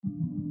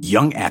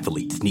young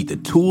athletes need the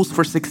tools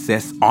for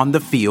success on the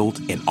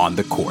field and on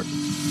the court.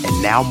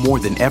 And now more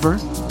than ever,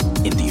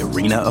 in the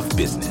arena of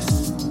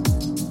business.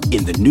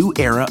 In the new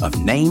era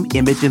of name,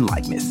 image, and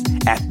likeness,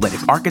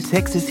 Athletic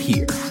Architects is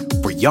here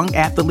for young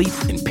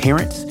athletes and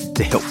parents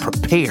to help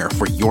prepare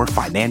for your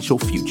financial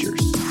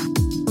futures.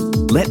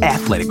 Let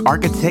Athletic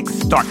Architects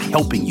start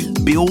helping you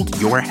build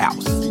your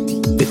house.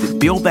 Visit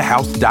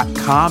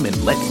buildthehouse.com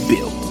and let's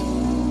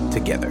build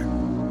together.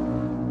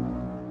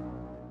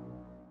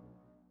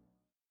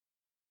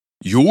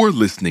 You're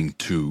listening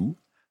to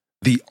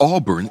the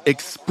Auburn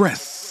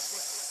Express.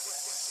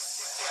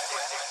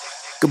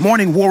 Good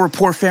morning, War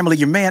Report family.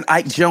 Your man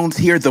Ike Jones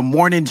here. The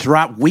morning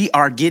drop. We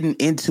are getting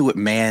into it,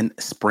 man.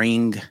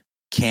 Spring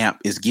camp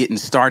is getting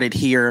started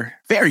here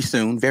very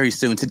soon, very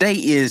soon. Today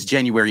is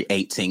January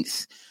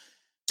 18th,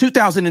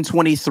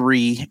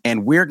 2023,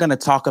 and we're going to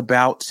talk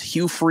about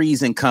Hugh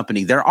Freeze and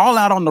company. They're all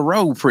out on the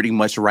road pretty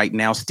much right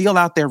now, still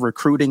out there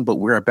recruiting, but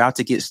we're about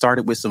to get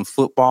started with some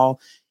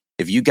football.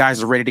 If you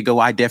guys are ready to go,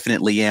 I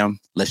definitely am.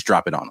 Let's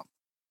drop it on them.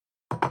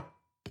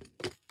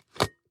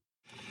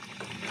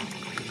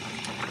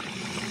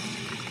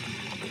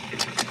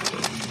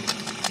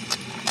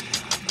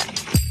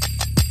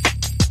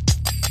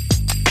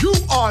 You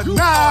are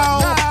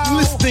now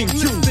listening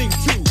to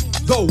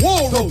the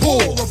War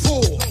Report.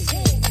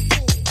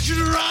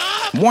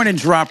 Morning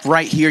drop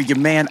right here. Your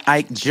man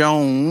Ike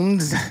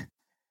Jones,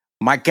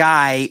 my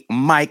guy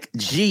Mike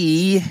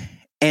G,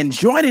 and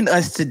joining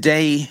us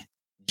today,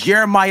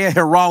 Jeremiah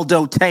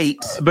Geraldo Tate.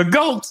 The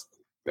GOAT.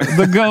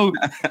 The GOAT.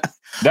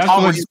 That's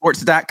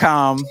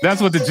AllSports.com.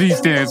 That's what the G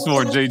stands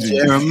for, JG.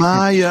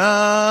 Jeremiah.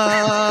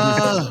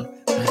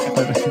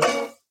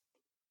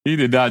 He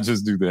did not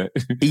just do that.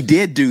 He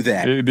did do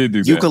that. He did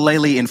do that.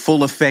 Ukulele in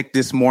full effect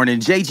this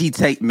morning. JG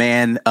Tate,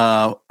 man,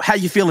 how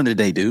you feeling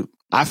today, dude?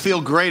 I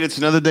feel great. It's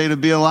another day to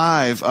be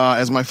alive.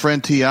 As my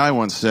friend T.I.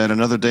 once said,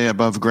 another day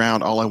above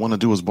ground. All I want to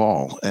do is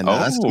ball. And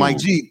that's Mike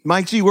G.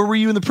 Mike G, where were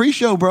you in the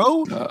pre-show,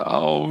 bro?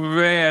 Oh,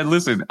 man.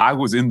 Listen, I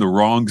was in the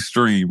wrong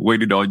stream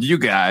waiting on you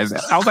guys.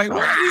 I was like,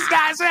 where are these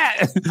guys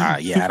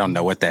at? Yeah, I don't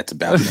know what that's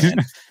about, man.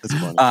 That's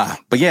funny.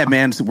 But yeah,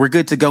 man, we're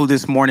good to go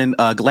this morning.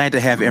 Glad to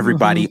have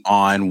everybody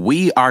on.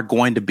 We are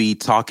going to be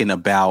talking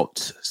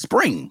about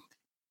spring.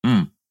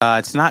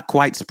 It's not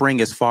quite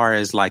spring as far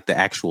as like the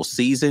actual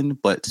season,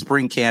 but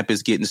spring camp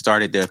is getting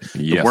started, the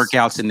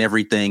workouts and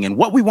everything. And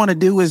what we want to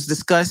do is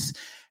discuss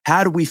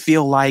how do we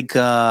feel like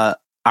our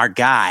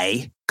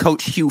guy,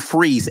 Coach Hugh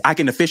Freeze. I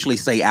can officially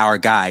say our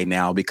guy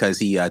now because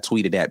he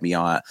tweeted at me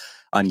on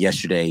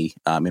yesterday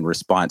in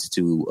response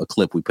to a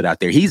clip we put out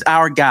there. He's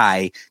our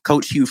guy.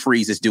 Coach Hugh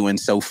Freeze is doing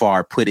so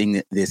far,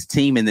 putting this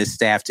team and this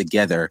staff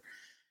together.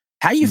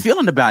 How you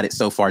feeling about it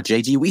so far,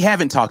 JG? We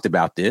haven't talked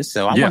about this,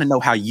 so I want to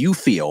know how you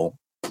feel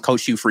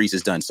Coach Hugh Freeze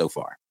has done so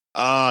far.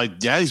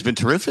 Yeah, he's been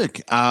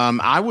terrific.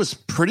 I was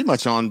pretty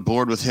much on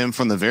board with him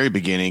from the very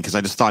beginning because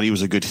I just thought he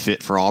was a good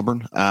fit for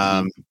Auburn.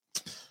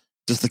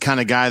 Just the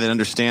kind of guy that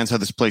understands how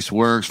this place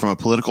works from a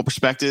political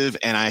perspective,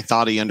 and I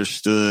thought he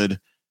understood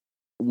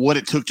what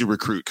it took to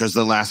recruit because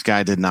the last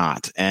guy did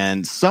not.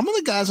 And some of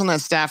the guys on that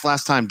staff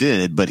last time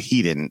did, but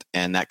he didn't,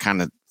 and that kind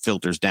of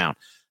filters down.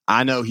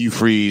 I know Hugh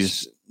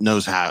Freeze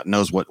knows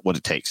what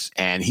it takes,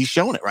 and he's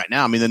showing it right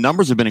now. I mean, the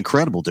numbers have been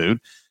incredible, dude.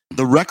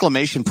 The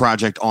reclamation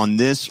project on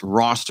this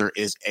roster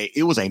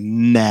it was a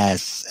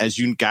mess, as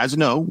you guys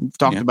know. We've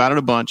talked about it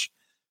a bunch,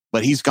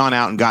 but he's gone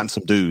out and gotten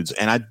some dudes.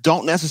 And I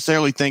don't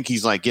necessarily think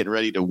he's like getting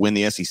ready to win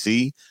the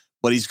SEC,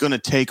 but he's going to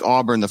take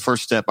Auburn. The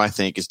first step, I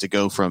think, is to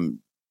go from,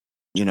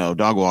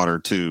 dog water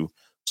to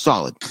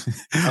solid.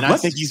 And I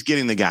think he's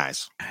getting the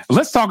guys.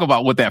 Let's talk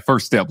about what that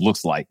first step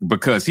looks like,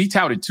 because he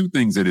touted two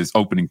things at his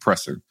opening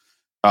presser.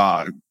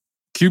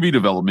 QB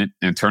development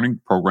and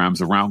turning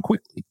programs around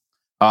quickly.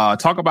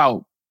 Talk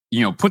about,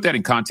 put that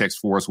in context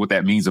for us, what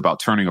that means about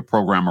turning a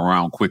program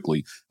around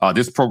quickly.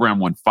 This program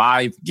won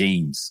 5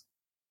 games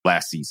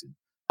last season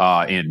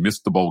and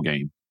missed the bowl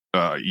game.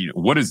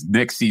 What does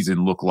next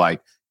season look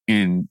like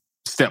in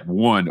step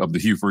 1 of the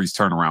Hugh Freeze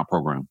turnaround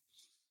program?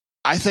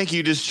 I think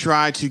you just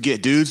try to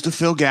get dudes to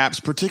fill gaps,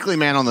 particularly,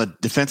 man, on the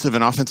defensive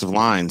and offensive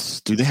lines.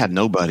 Dude, they had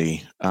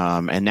nobody.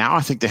 And now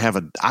I think they have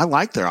I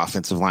like their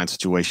offensive line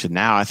situation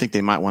now. I think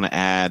they might want to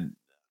add,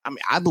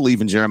 I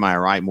believe in Jeremiah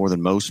Wright more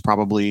than most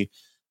probably.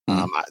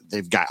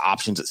 They've got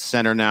options at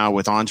center now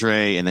with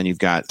Andre, and then you've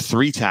got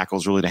 3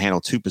 tackles really to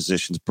handle 2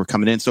 positions per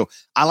coming in. So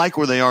I like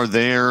where they are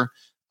there.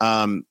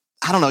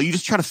 I don't know. You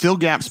just try to fill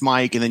gaps,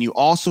 Mike, and then you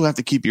also have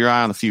to keep your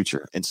eye on the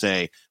future and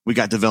say, we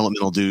got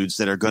developmental dudes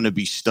that are going to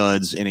be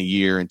studs in a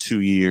year and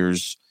 2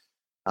 years.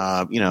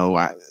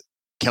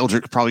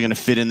 Keldrick probably going to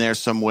fit in there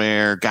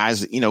somewhere.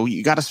 Guys,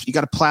 you got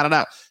to plat it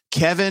out.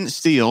 Kevin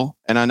Steele,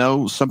 and I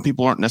know some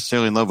people aren't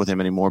necessarily in love with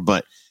him anymore,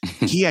 but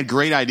he had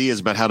great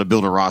ideas about how to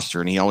build a roster,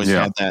 and he always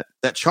had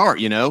that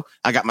chart.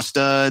 I got my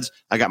studs,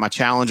 I got my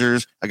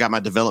challengers, I got my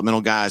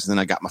developmental guys, and then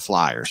I got my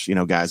flyers.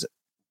 Guys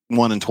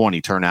 1 and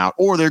 20 turn out,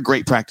 or they're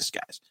great practice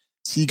guys.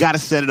 So you got to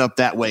set it up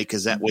that way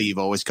because that way you've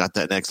always got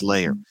that next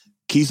layer.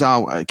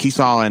 Keesaw and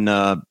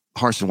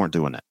Harsin weren't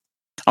doing that.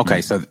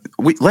 Okay, so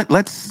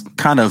let's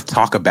kind of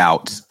talk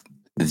about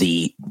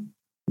the.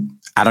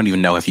 I don't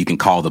even know if you can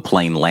call the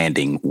plane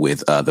landing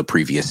with the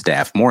previous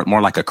staff. More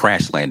like a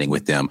crash landing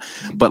with them.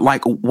 But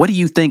like, what do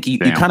you think? You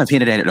kind of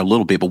hinted at it a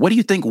little bit, but what do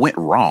you think went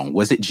wrong?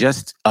 Was it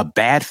just a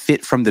bad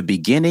fit from the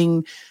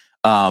beginning?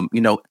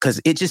 Because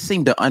it just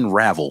seemed to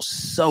unravel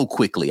so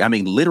quickly. I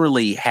mean,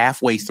 literally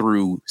halfway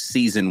through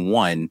season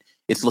 1,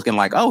 it's looking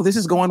like, oh, this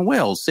is going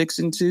well,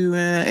 6-2,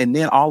 and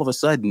then all of a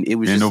sudden it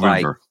was just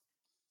like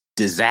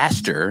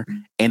disaster,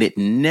 and it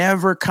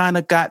never kind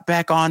of got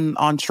back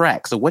on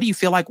track. So what do you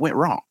feel like went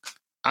wrong?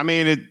 I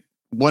mean,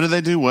 what did they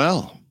do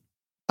well?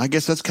 I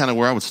guess that's kind of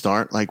where I would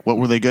start. Like, what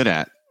were they good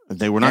at?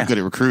 They were not good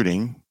at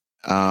recruiting.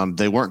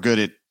 They weren't good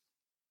at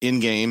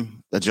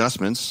in-game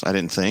adjustments, I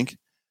didn't think.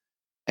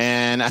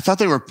 And I thought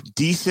they were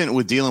decent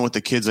with dealing with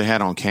the kids they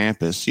had on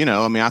campus.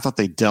 I thought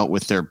they dealt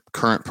with their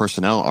current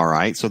personnel all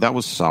right. So that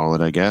was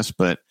solid, I guess.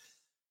 But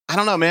I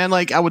don't know, man.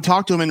 Like, I would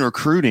talk to them in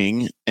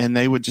recruiting, and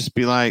they would just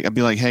be like, I'd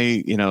be like,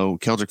 hey,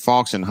 Keldrick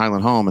Falk's in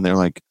Highland Home. And they're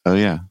like, oh,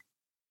 yeah.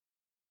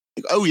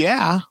 Oh,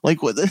 yeah.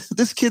 Like, what?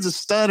 This kid's a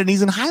stud, and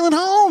he's in Highland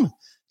Home,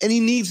 and he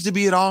needs to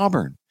be at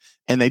Auburn.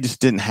 And they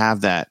just didn't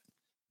have that.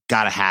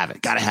 Got to have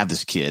it. Got to have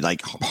this kid.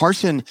 Like,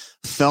 Harsin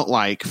felt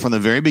like from the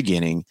very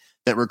beginning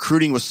that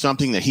recruiting was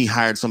something that he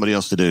hired somebody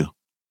else to do.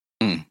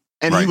 And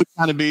he would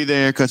kind of be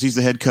there because he's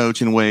the head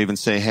coach and wave and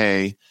say,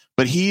 hey,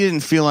 but he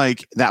didn't feel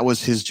like that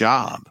was his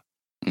job.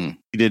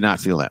 He did not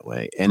feel that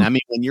way. And I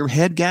mean, when your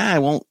head guy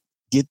won't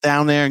get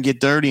down there and get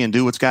dirty and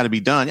do what's got to be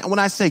done. When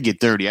I say get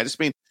dirty, I just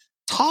mean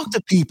talk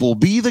to people,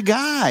 be the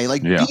guy,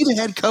 like be the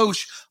head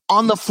coach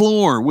on the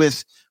floor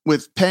with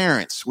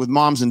parents, with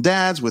moms and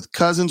dads, with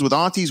cousins, with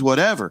aunties,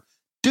 whatever.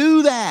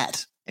 Do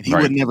that. And he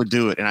would never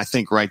do it. And I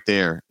think right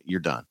there,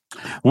 you're done.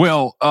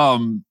 Well,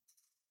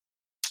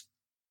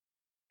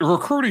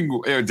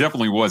 recruiting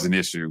definitely was an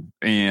issue.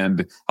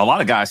 And a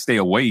lot of guys stay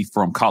away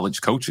from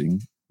college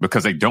coaching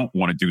because they don't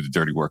want to do the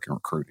dirty work in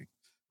recruiting,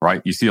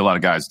 right? You see a lot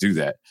of guys do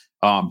that.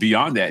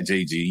 Beyond that,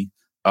 JG,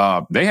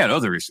 they had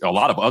a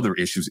lot of other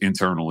issues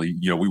internally,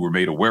 we were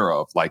made aware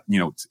of. Like,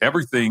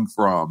 everything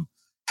from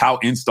how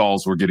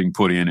installs were getting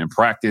put in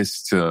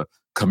practice to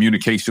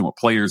communication with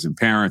players and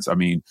parents. I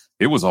mean,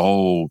 it was a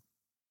whole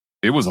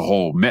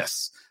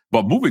mess.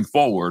 But moving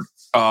forward,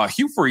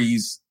 Hugh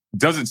Freeze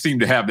doesn't seem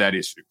to have that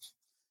issue.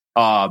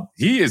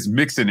 He is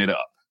mixing it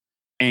up.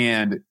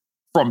 And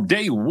from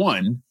day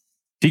one,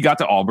 he got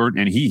to Auburn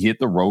and he hit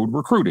the road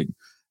recruiting.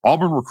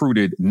 Auburn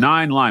recruited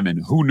 9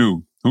 linemen. Who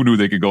knew? Who knew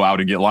they could go out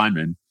and get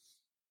linemen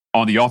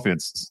on the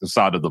offense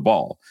side of the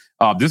ball?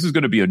 This is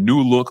going to be a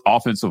new look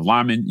offensive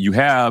lineman. You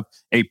have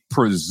a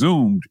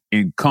presumed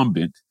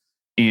incumbent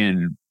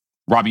in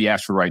Robbie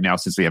Ashford right now,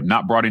 since they have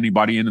not brought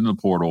anybody in the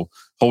portal.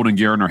 Holden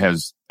Garner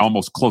has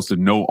almost close to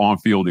no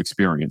on-field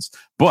experience.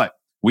 But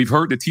we've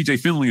heard that TJ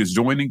Finley is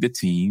joining the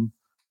team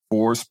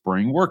for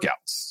spring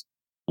workouts.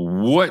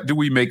 What do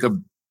we make of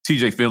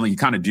TJ Finley? He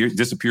kind of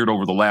disappeared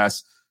over the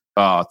last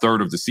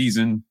third of the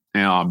season.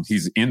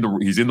 He's in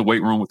the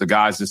weight room with the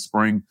guys this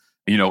spring.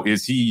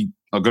 Is he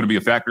going to be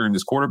a factor in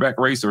this quarterback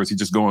race, or is he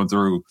just going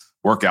through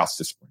workouts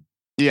this spring?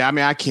 Yeah, I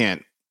mean, I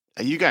can't.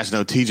 You guys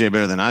know TJ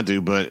better than I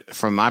do, but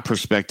from my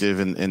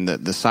perspective and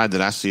the side that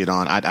I see it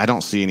on, I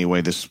don't see any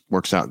way this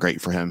works out great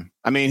for him.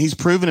 I mean, he's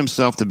proven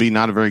himself to be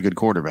not a very good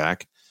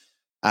quarterback,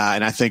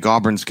 and I think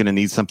Auburn's going to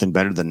need something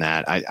better than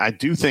that. I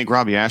do think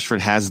Robbie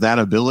Ashford has that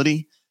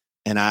ability,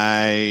 and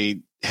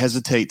I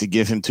hesitate to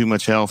give him too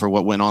much hell for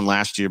what went on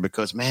last year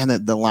because,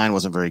 man, the line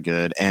wasn't very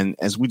good. And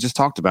as we just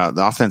talked about,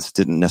 the offense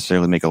didn't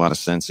necessarily make a lot of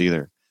sense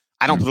either.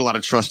 I don't put a lot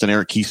of trust in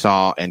Eric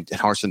Keesaw and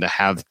Harsin to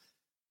have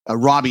a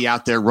Robbie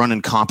out there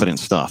running competent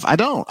stuff. I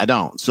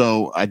don't.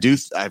 So I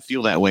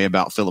feel that way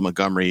about Philip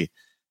Montgomery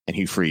and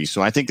Hugh Freeze.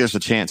 So I think there's a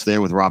chance there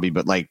with Robbie,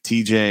 but like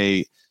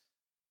TJ,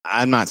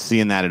 I'm not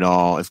seeing that at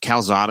all. If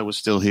Calzada was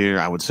still here,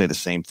 I would say the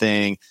same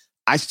thing.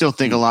 I still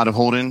think a lot of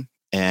Holden,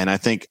 and I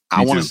think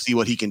I want to see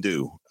what he can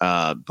do.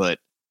 But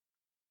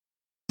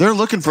they're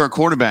looking for a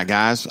quarterback,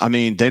 guys. I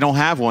mean, they don't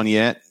have one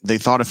yet. They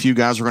thought a few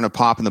guys were going to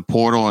pop in the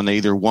portal, and they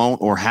either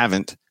won't or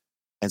haven't.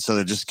 And so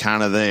they're just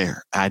kind of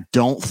there. I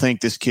don't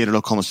think this kid at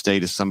Oklahoma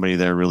State is somebody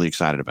they're really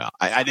excited about.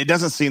 It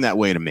doesn't seem that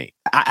way to me.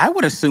 I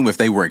would assume if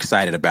they were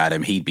excited about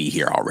him, he'd be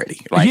here already.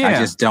 I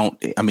just don't.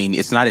 I mean,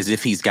 it's not as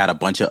if he's got a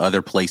bunch of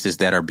other places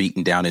that are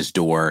beating down his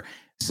door.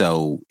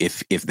 So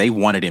if they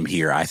wanted him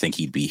here, I think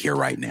he'd be here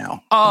right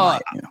now.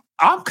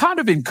 I'm kind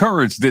of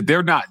encouraged that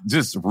they're not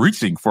just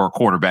reaching for a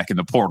quarterback in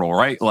the portal,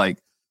 right? Like,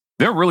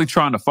 they're really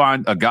trying to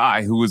find a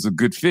guy who is a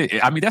good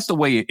fit. I mean, that's the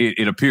way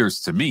it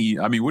appears to me.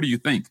 I mean, what do you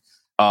think?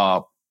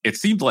 It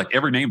seems like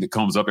every name that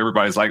comes up,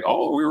 everybody's like,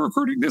 oh, we're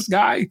recruiting this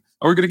guy.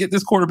 Or we're going to get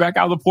this quarterback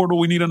out of the portal.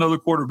 We need another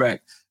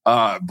quarterback.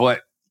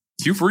 But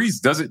Hugh Freeze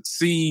doesn't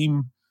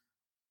seem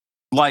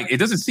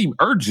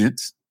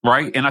urgent,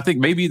 right? And I think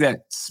maybe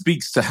that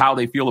speaks to how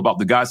they feel about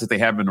the guys that they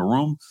have in the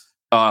room.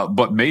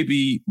 But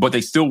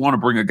they still want to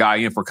bring a guy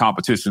in for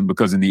competition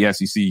because in the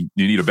SEC, you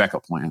need a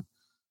backup plan.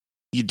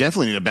 You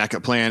definitely need a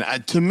backup plan.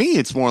 To me,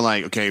 it's more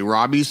like, okay,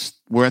 Robbie's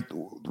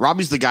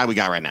the guy we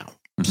got right now.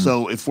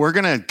 So if we're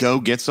going to go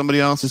get somebody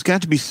else, it's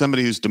got to be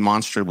somebody who's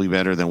demonstrably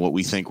better than what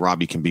we think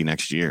Robbie can be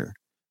next year.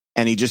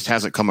 And he just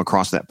hasn't come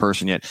across that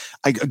person yet.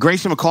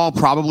 Grayson McCall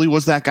probably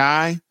was that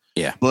guy.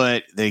 Yeah.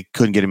 But they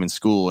couldn't get him in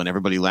school, and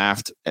everybody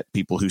laughed at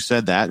people who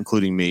said that,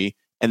 including me.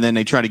 And then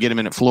they tried to get him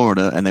in at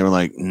Florida, and they were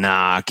like,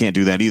 nah, I can't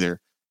do that either.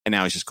 And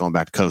now he's just going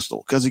back to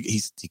Coastal because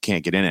he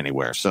can't get in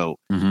anywhere. So,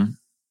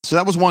 so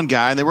that was one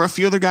guy. And there were a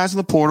few other guys in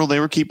the portal they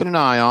were keeping an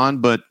eye on,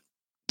 but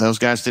those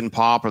guys didn't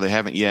pop or they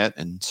haven't yet.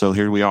 And so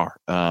here we are.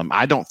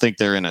 I don't think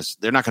they're not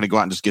going to go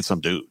out and just get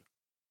some dude.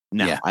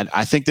 No, yeah.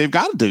 I think they've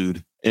got a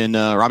dude in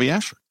Robbie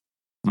Asher.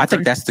 I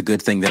think that's the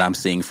good thing that I'm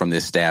seeing from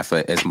this staff,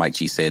 as Mike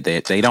G said,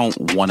 that they don't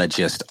want to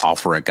just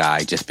offer a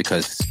guy just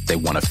because they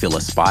want to fill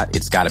a spot.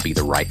 It's got to be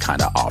the right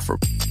kind of offer.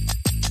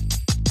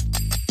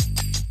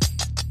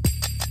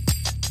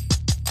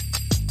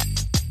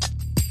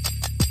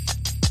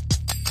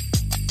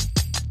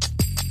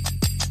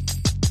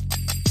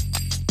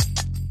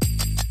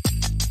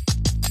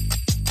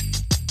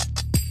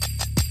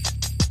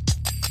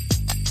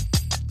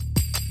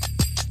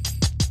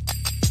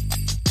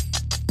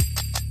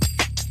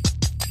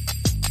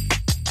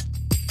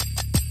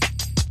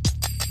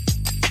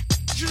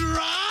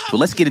 So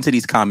let's get into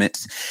these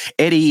comments.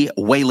 Eddie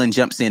Whalen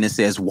jumps in and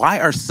says, why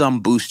are some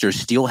boosters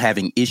still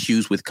having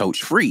issues with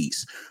Coach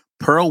Freeze?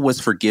 Pearl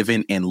was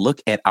forgiven, and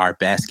look at our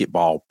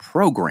basketball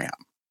program.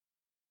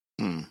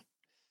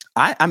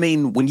 I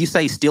mean, when you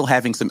say still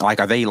having some, like,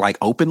 are they like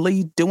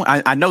openly doing?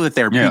 I know that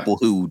there are people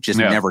who just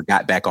never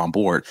got back on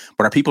board,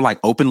 but are people like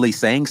openly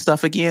saying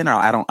stuff again?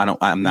 Or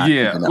I'm not.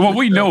 Yeah. Well,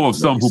 we know of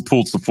some who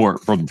pulled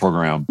support from the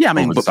program. Yeah. I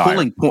mean, but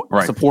pulling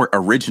support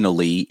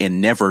originally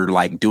and never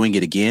like doing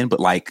it again.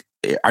 But like,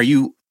 are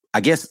you, I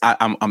guess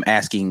I'm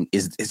asking,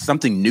 is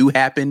something new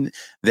happened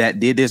that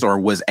did this, or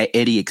was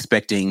Eddie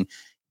expecting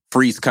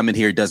Freeze come in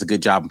here, does a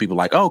good job, and people are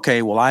like, oh,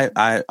 okay, well,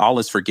 I all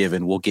is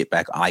forgiven. We'll get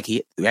back. Like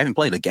we haven't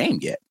played a game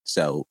yet,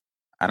 so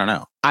I don't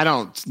know. I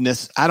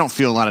don't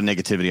feel a lot of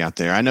negativity out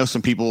there. I know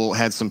some people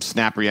had some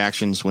snap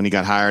reactions when he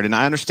got hired, and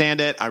I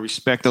understand it. I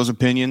respect those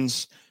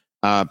opinions.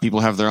 People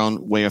have their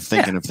own way of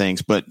thinking of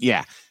things, but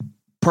yeah,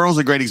 Pearl's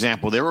a great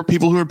example. There were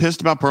people who were pissed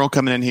about Pearl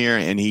coming in here,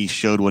 and he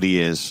showed what he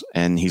is,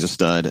 and he's a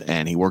stud,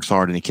 and he works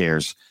hard, and he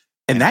cares.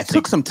 And that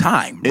took some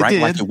time, right?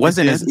 Like it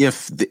wasn't as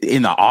if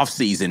in the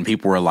offseason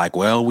people were like,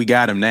 well, we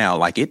got him now.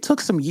 Like it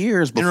took some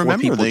years before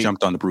people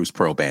jumped on the Bruce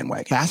Pearl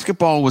bandwagon.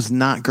 Basketball was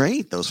not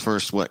great those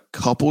first,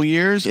 couple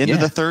years into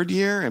the third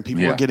year, and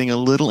people were getting a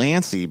little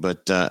antsy,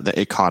 but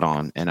it caught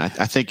on. And I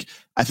think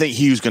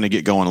he was going to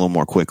get going a little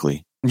more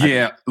quickly.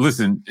 Yeah,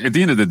 listen, at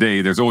the end of the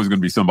day, there's always going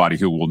to be somebody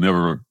who will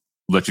never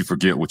let you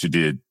forget what you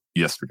did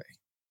yesterday,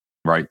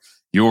 right?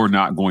 You're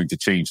not going to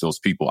change those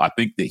people. I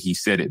think that he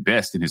said it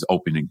best in his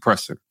opening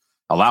presser.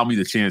 Allow me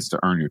the chance to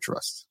earn your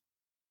trust,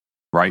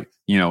 right?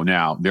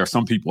 Now there are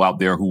some people out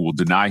there who will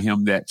deny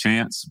him that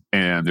chance,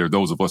 and there are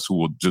those of us who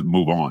will just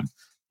move on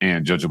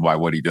and judge him by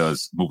what he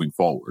does moving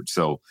forward.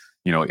 So,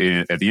 at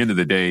the end of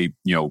the day,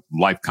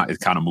 life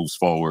it kind of moves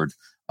forward.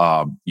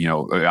 I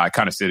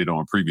kind of said it on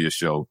a previous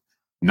show.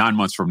 9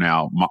 months from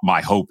now,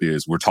 my hope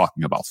is we're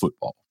talking about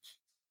football.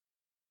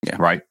 Yeah.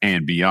 Right.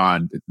 And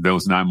beyond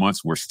those 9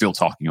 months, we're still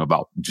talking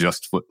about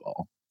just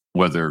football,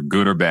 whether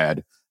good or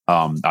bad.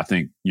 I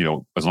think,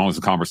 as long as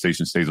the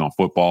conversation stays on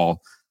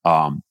football,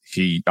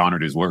 he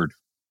honored his word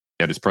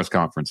at his press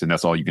conference, and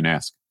that's all you can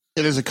ask.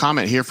 Yeah, there's a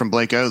comment here from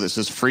Blake O that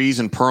says Freeze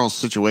and Pearl's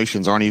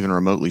situations aren't even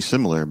remotely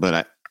similar,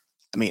 but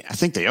I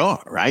think they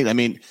are, right? I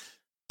mean,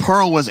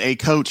 Pearl was a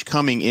coach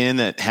coming in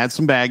that had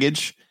some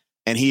baggage,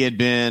 and he had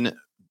been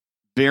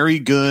very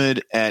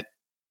good at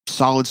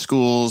solid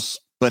schools,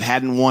 but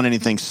hadn't won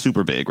anything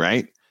super big,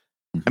 right?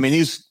 I mean,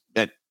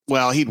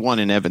 he'd won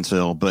in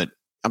Evansville, but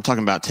I'm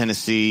talking about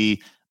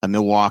Tennessee,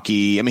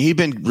 Milwaukee. I mean, he'd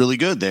been really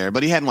good there,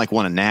 but he hadn't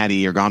won a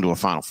natty or gone to a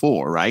Final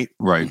Four, right?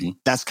 Right.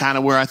 That's kind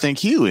of where I think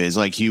Hugh is.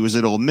 Like, he was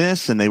at Ole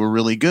Miss, and they were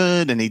really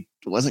good, and he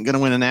wasn't going to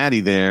win a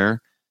natty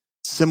there.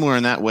 Similar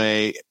in that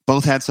way.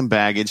 Both had some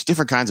baggage,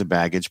 different kinds of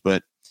baggage,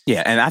 but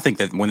yeah, and I think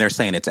that when they're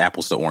saying it's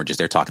apples to oranges,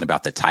 they're talking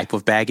about the type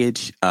of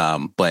baggage.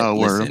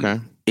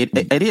 Listen,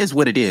 it is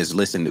what it is.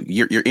 Listen,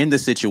 you're in the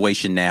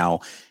situation now,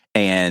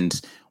 and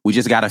we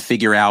just got to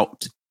figure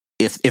out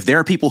if there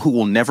are people who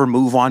will never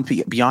move on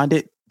beyond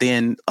it,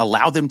 then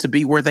allow them to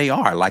be where they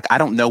are. Like, I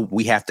don't know,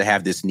 we have to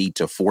have this need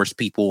to force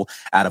people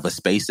out of a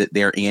space that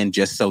they're in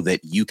just so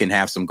that you can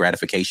have some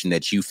gratification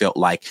that you felt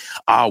like,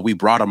 we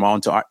brought them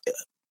on to our...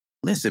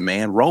 Listen,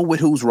 man, roll with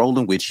who's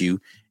rolling with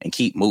you and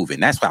keep moving.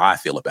 That's how I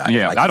feel about it.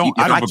 Yeah, like,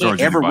 I can't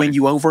ever win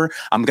you over,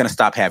 I'm going to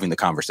stop having the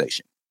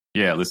conversation.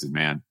 Yeah, listen,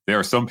 man, there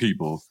are some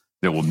people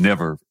that will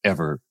never,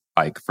 ever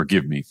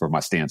forgive me for my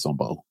stance on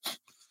Bo.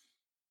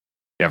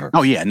 Ever.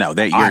 Oh yeah, no,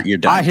 you're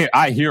done.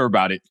 I hear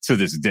about it to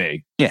this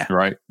day. Yeah,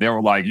 right. They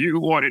were like, "You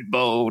wanted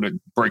Bo to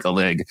break a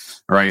leg,"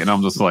 right? And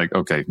I'm just like,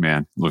 "Okay,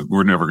 man, look,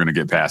 we're never going to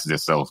get past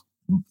this." So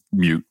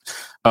mute.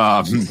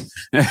 And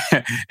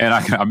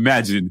I can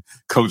imagine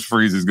Coach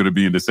Freeze is going to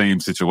be in the same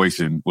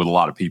situation with a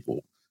lot of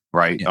people,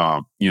 right?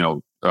 Yeah.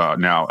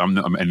 Now, I'm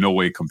in no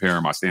way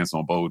comparing my stance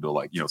on Bo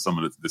to some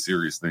of the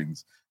serious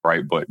things,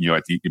 right? But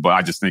but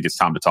I just think it's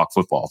time to talk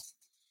football.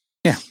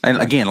 Yeah,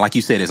 and again, like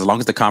you said, as long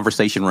as the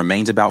conversation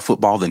remains about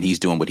football, then he's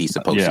doing what he's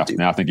supposed to do.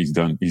 Yeah, I think he's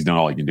done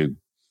all he can do.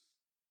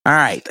 All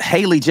right,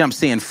 Haley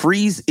jumps in.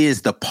 Freeze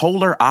is the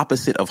polar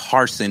opposite of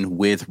Harsin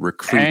with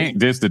recruiting. Ain't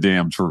this the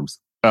damn truth?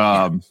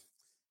 JG,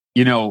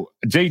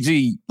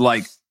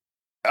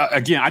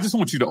 again, I just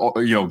want you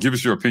to give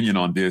us your opinion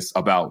on this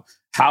about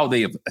how they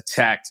have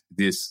attacked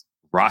this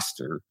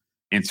roster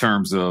in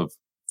terms of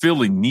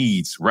filling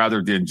needs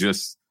rather than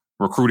just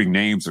recruiting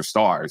names or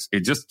stars. It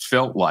just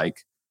felt like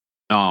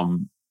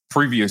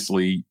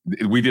previously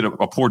we did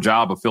a poor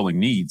job of filling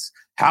needs.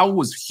 How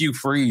was Hugh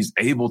Freeze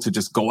able to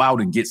just go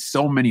out and get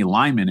so many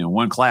linemen in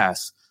one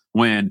class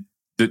when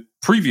the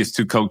previous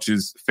two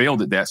coaches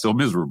failed at that so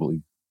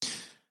miserably?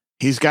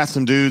 He's got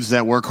some dudes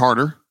that work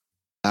harder.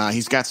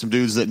 He's got some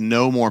dudes that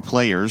know more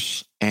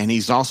players, and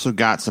he's also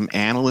got some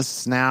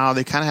analysts now.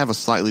 They kind of have a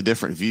slightly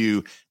different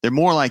view. They're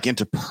more like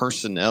into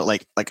personnel,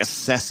 like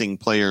assessing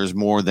players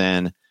more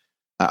than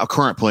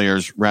current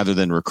players rather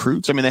than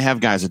recruits. I mean, they have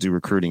guys that do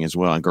recruiting as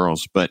well and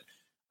girls, but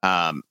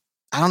I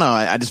don't know.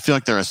 I just feel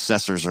like their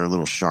assessors are a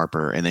little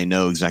sharper and they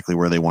know exactly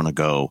where they want to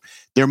go.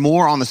 They're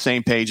more on the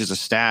same page as a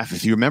staff.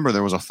 If you remember,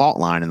 there was a fault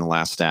line in the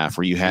last staff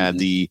where you had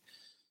the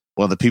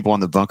people on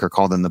the bunker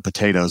called them the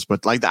potatoes,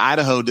 but like the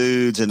Idaho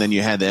dudes, and then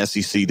you had the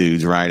SEC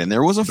dudes, right? And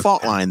there was a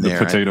fault line there.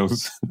 The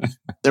potatoes.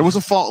 There was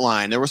a fault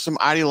line. There were some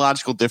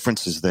ideological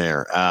differences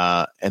there.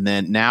 And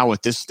then now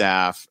with this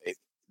staff,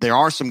 there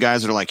are some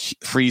guys that are like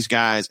Freeze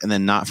guys and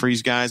then not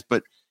Freeze guys,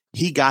 but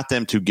he got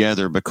them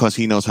together because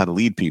he knows how to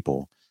lead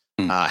people,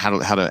 how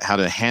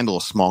to handle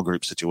a small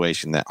group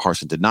situation that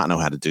Harsin did not know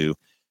how to do.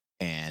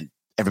 And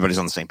everybody's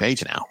on the same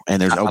page now.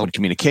 And there's open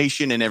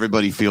communication and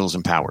everybody feels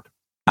empowered.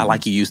 I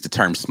like you use the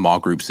term small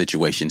group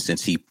situation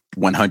since he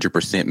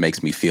 100%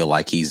 makes me feel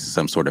like he's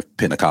some sort of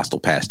Pentecostal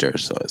pastor.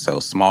 So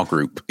small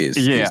group is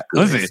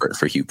good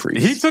for Hugh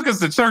Freeze. He took us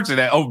to church in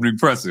that opening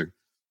presser.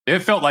 It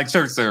felt like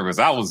church service.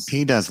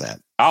 He does that.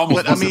 I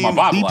almost busted my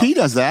Bible BP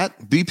does that.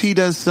 BP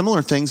does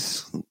similar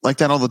things like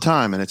that all the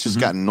time, and it's just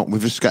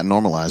we've just gotten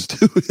normalized.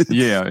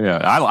 Yeah.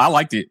 I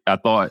liked it. I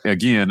thought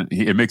again,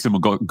 it makes him a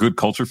good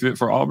culture fit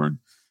for Auburn.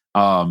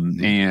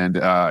 And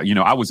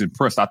I was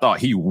impressed. I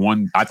thought he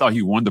won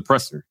the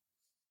presser.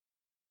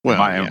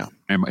 Well,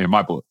 in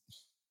my book.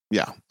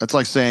 Yeah. That's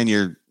like saying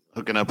you're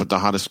hooking up with the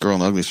hottest girl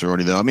in the ugly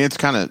sorority, though. I mean, it's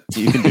kind of,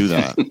 you can do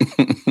that.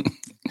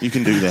 You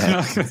can do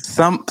that.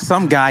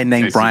 Some guy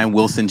named Brian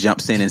Wilson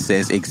jumps in and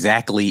says,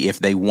 exactly, if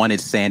they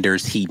wanted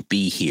Sanders, he'd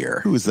be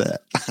here. Who is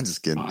that? I'm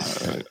just kidding.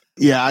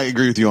 Yeah, I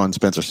agree with you on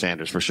Spencer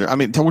Sanders for sure. I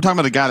mean, we're talking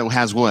about a guy that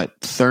has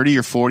 30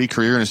 or 40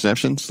 career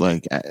interceptions.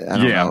 Like, I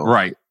don't know.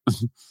 Right.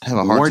 Have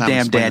a hard War time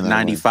Damn Dad explaining that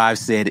 95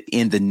 said,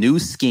 in the new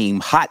scheme,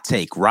 hot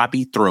take,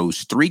 Robbie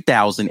throws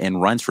 3,000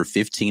 and runs for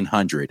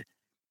 1,500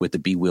 with the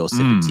B Will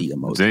sipping tea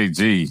emoji.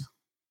 JG.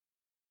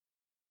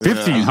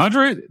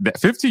 1,500?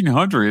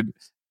 1,500?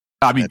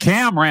 I mean,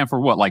 Cam ran for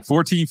what, like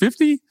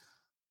 1,450?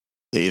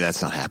 Yeah,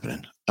 that's not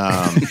happening.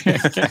 I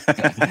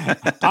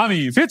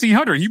mean,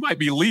 1,500, he might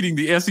be leading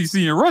the SEC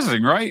in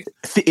rushing, right?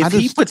 If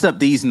he puts up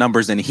these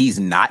numbers and he's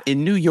not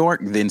in New York,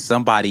 then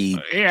somebody...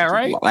 yeah,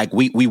 right? Like,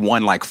 we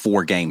won like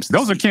 4 games.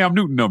 Those are Cam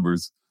Newton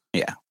numbers.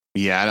 Yeah.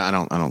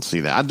 Yeah, I don't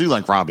see that. I do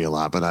like Robbie a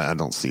lot, but I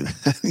don't see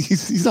that.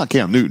 He's not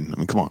Cam Newton. I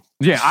mean, come on.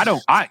 Yeah,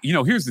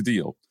 here's the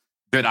deal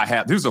that I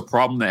have. There's a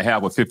problem that I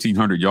have with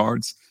 1,500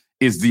 yards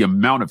is the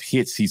amount of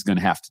hits he's going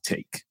to have to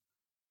take.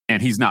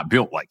 And he's not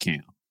built like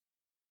Cam.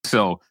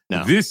 So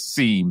this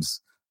seems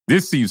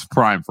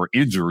prime for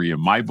injury in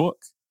my book.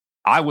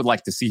 I would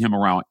like to see him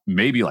around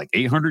maybe like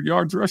 800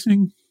 yards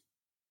rushing.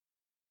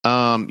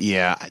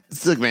 Yeah.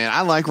 Look, man,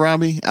 I like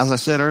Robbie, as I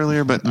said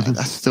earlier, but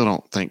I still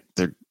don't think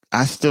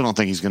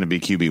he's going to be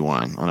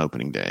QB1 on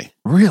opening day.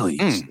 Really?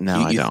 No,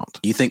 I don't.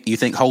 You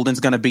think Holden's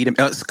going to beat him?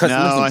 Because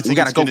we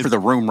got to go for the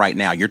room right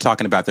now. You're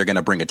talking about they're going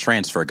to bring a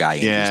transfer guy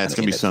in. Yeah, it's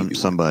going to be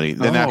somebody.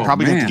 Then I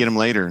probably have to get him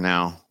later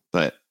now,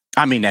 but.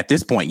 I mean, at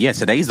this point,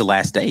 today's the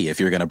last day. If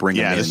you're going to bring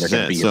them in, they're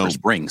going to be here for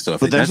spring. So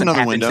if it doesn't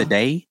happen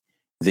today,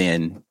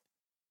 then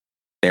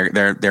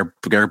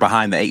they're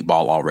behind the 8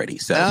 ball already.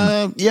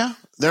 So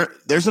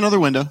there's another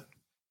window.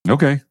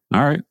 Okay,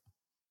 all right.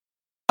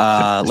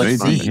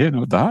 Let's see.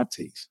 With the hot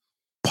takes.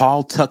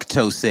 Paul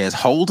Tucktoe says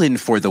Holden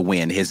for the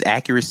win. His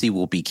accuracy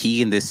will be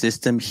key in this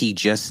system. He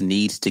just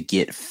needs to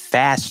get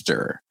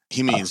faster.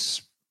 He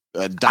means.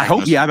 I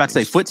hope. I'm about to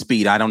say foot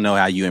speed. I don't know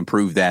how you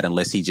improve that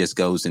unless he just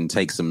goes and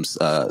takes some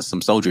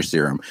soldier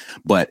serum.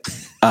 But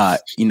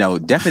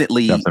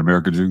definitely Captain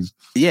America juice.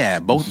 Yeah,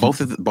 both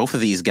of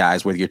these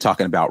guys, whether you're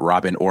talking about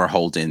Robin or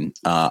Holden,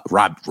 I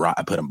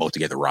put them both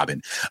together.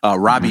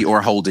 Robbie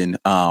or Holden,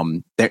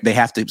 they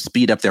have to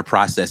speed up their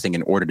processing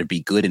in order to be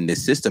good in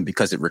this system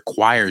because it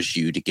requires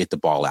you to get the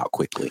ball out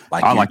quickly.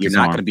 You're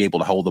not going to be able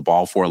to hold the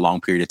ball for a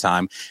long period of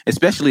time,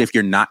 especially if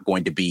you're not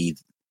going to be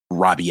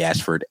Robbie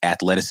Ashford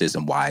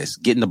athleticism wise,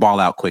 getting the ball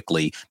out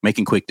quickly,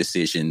 making quick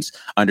decisions,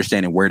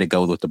 understanding where to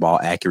go with the ball,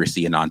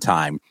 accuracy and on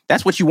time.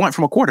 That's what you want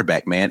from a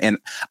quarterback, man. And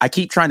I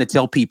keep trying to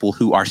tell people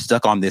who are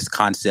stuck on this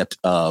concept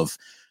of,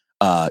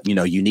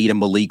 you need a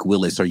Malik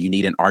Willis or you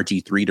need an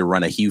RG3 to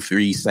run a Hugh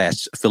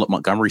Freeze/Philip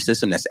Montgomery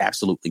system. That's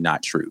absolutely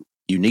not true.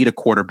 You need a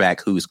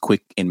quarterback who's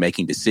quick in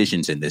making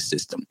decisions in this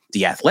system.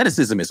 The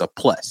athleticism is a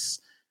plus,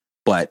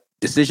 but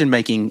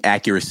decision-making,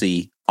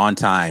 accuracy, on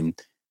time,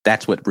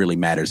 that's what really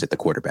matters at the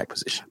quarterback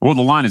position. Well,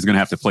 the line is going to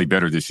have to play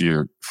better this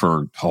year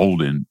for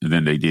Holden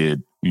than they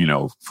did,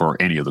 for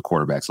any of the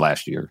quarterbacks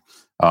last year.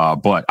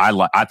 But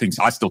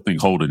I still think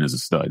Holden is a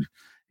stud,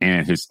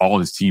 and all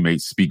his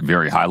teammates speak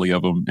very highly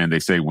of him. And they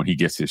say when he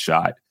gets his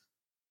shot,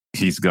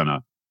 he's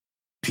gonna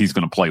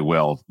play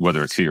well,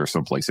 whether it's here or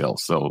someplace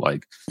else. So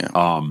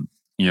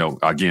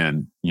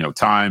again,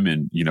 time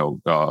and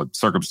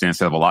circumstance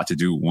have a lot to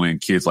do when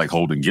kids like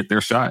Holden get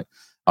their shot.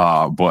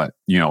 But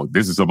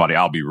this is somebody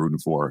I'll be rooting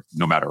for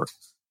no matter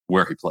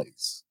where he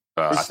plays.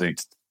 I think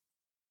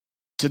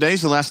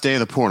today's the last day of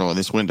the portal in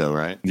this window,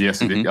 right?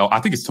 Yes, I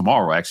think it's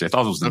tomorrow. Actually, I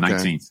thought it was the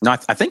 19th. No,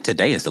 I think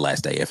today is the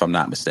last day, if I'm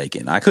not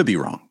mistaken. I could be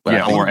wrong, but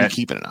or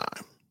keeping an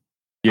eye.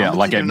 Yeah,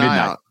 like at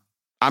midnight.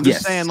 I'm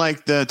just saying,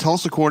 like the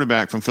Tulsa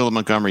quarterback from Philip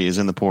Montgomery is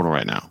in the portal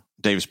right now,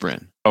 Davis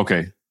Brin.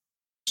 Okay,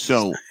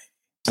 so.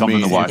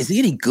 Something to watch. Is he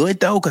any good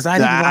though? Because I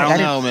don't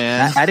know,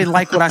 man. I didn't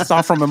like what I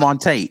saw from him on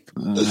tape.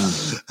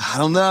 I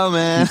don't know,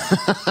 man.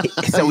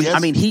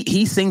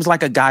 He seems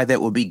like a guy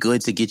that would be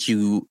good to get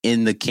you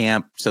in the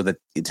camp to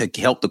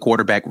help the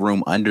quarterback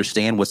room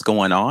understand what's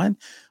going on.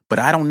 But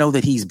I don't know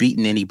that he's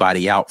beaten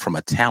anybody out from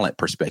a talent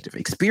perspective.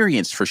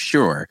 Experience for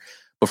sure,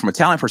 but from a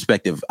talent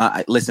perspective,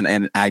 listen.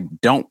 And I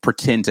don't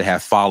pretend to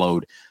have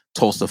followed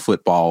Tulsa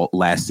football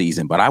last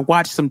season, but I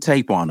watched some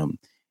tape on him,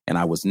 and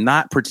I was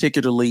not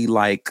particularly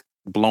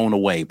blown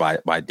away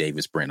by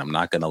Davis Brin. I'm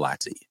not going to lie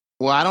to you.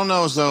 Well, I don't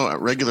know as though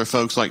regular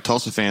folks like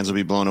Tulsa fans will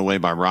be blown away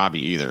by Robbie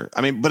either.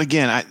 I mean, but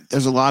again,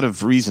 there's a lot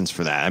of reasons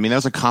for that. I mean, that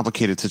was a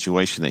complicated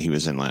situation that he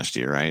was in last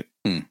year, right?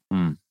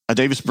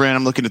 Davis Brin,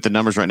 I'm looking at the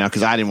numbers right now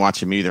because I didn't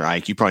watch him either,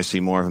 Ike. You probably see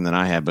more of him than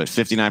I have, but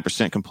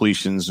 59%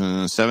 completions,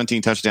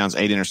 17 touchdowns,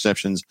 8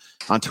 interceptions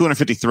on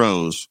 250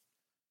 throws.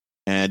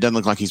 And it doesn't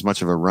look like he's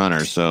much of a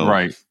runner. So,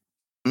 right.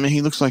 I mean,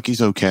 he looks like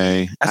he's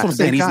okay. That's what I'm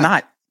saying. He's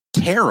not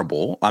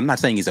terrible. I'm not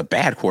saying he's a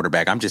bad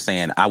quarterback. I'm just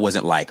saying I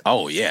wasn't like,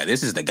 oh yeah,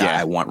 this is the guy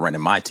I want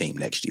running my team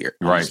next year.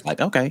 Right. Like,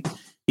 okay,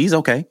 he's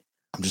okay.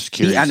 I'm just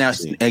curious. Now,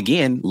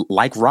 again,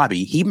 like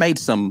Robbie, he made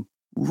some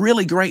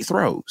really great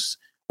throws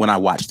when I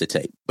watched the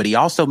tape, but he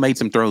also made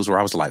some throws where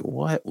I was like,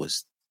 what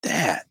was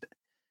that?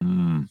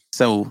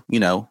 So,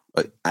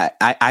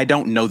 I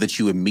don't know that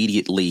you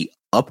immediately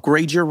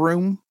upgrade your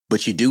room,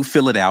 but you do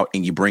fill it out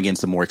and you bring in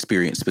some more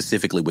experience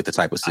specifically with the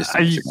type of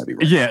system you're going to be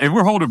running. Yeah, if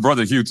we're holding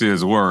Brother Hugh to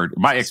his word,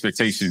 my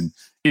expectation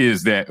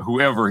is that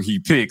whoever he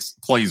picks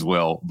plays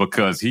well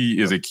because he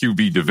is a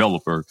QB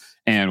developer,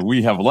 and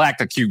we have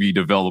lacked a QB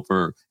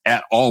developer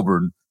at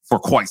Auburn for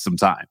quite some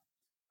time.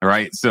 All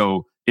right,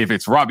 so if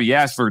it's Robbie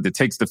Ashford that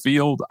takes the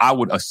field, I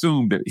would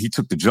assume that he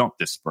took the jump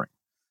this spring,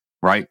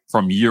 right?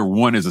 From year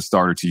 1 as a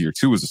starter to year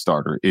 2 as a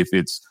starter. If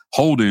it's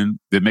Holden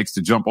that makes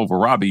the jump over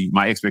Robbie,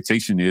 my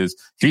expectation is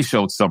he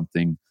showed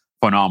something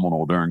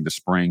phenomenal during the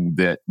spring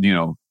that,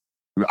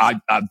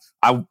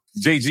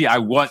 JG, I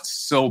want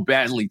so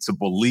badly to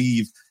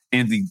believe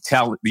in the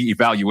talent, the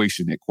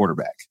evaluation at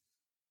quarterback.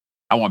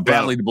 I want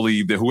badly to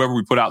believe that whoever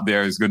we put out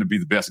there is going to be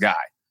the best guy.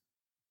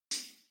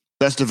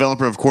 Best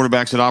developer of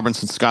quarterbacks at Auburn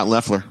since Scott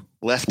Leffler.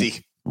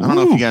 Lefty. I don't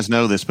know if you guys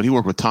know this, but he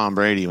worked with Tom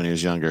Brady when he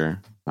was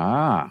younger.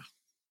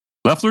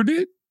 Leffler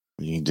did?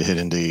 He did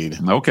indeed.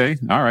 Okay.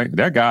 All right.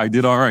 That guy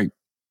did all right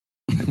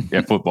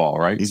at football,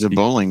 right? He's a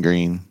Bowling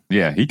Green.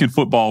 Yeah, he can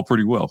football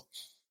pretty well.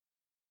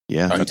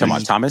 Yeah. Are you talking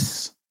about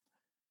Thomas?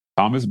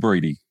 Thomas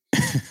Brady.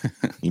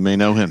 You may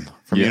know him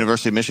from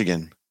University of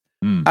Michigan.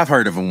 I've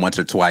heard of him once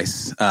or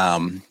twice.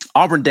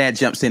 Auburn Dad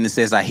jumps in and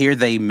says, I hear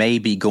they may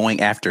be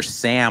going after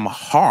Sam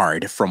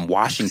Hard from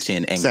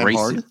Washington and Sam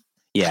Grayson. Hard?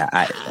 Yeah,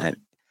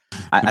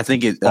 I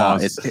think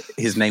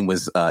his name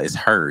is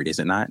Hurd, is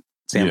it not?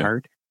 Sam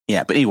Hurd?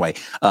 Yeah, but anyway,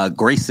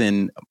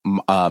 Grayson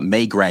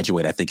may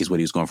graduate, I think is what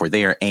he was going for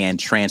there, and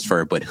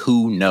transfer, but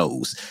who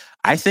knows?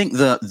 I think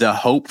the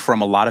hope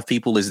from a lot of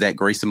people is that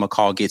Grayson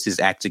McCall gets his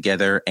act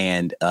together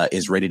and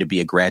is ready to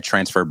be a grad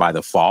transfer by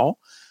the fall.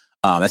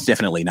 That's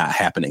definitely not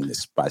happening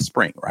by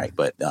spring, right?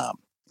 But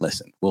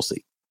listen, we'll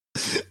see.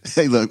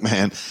 Hey, look,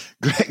 man,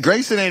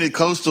 Grayson ain't at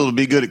Coastal to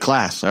be good at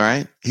class, all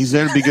right? He's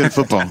there to be good at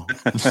football.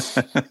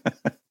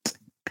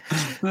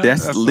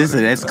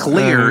 That's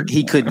clear.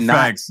 He could not.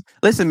 Facts.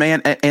 Listen,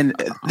 man, and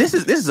this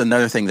is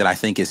another thing that I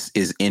think is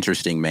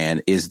interesting,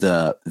 man, is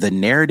the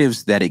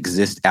narratives that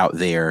exist out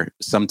there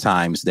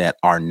sometimes that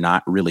are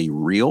not really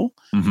real,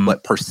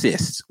 but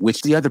persist,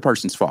 which the other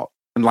person's fault.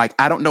 And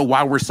I don't know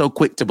why we're so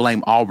quick to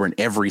blame Auburn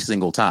every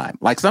single time.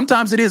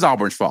 Sometimes it is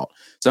Auburn's fault.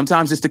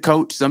 Sometimes it's the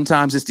coach.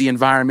 Sometimes it's the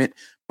environment.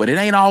 But it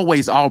ain't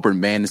always Auburn,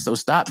 man. So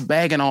stop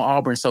bagging on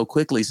Auburn so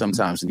quickly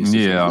sometimes.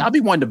 Yeah. I'll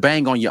be wanting to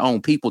bang on your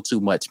own people too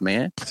much,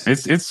 man.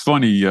 It's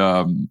funny.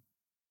 I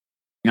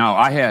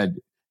had,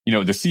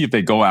 to see if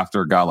they go after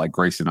a guy like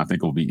Grayson, I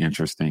think will be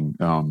interesting.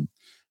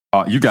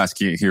 You guys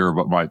can't hear,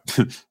 but my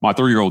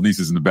 3-year-old niece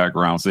is in the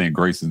background saying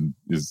Grayson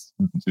just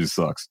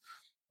sucks.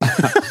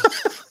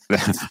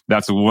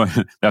 That's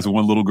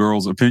one little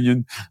girl's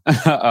opinion.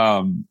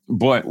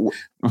 But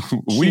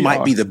we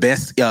might be the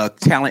best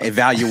talent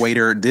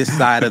evaluator this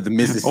side of the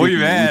Mississippi. We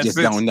just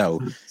don't know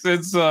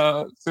since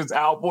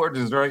Al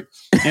Borges, right?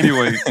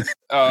 Anyway,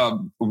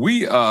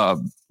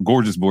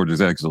 Gorgeous Borges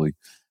actually.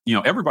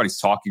 Everybody's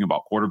talking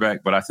about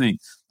quarterback, but I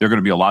think there are going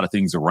to be a lot of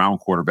things around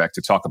quarterback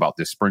to talk about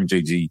this spring,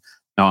 JG.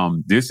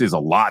 This is a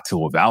lot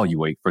to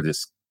evaluate for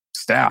this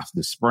staff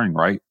this spring,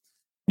 right?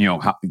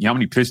 How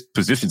many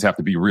positions have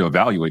to be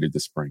reevaluated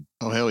this spring?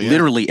 Oh, hell yeah.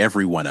 Literally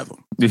every one of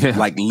them. Yeah.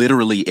 Like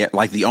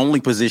the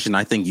only position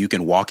I think you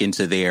can walk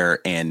into there,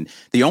 and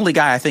the only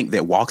guy I think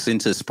that walks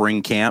into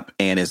spring camp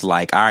and is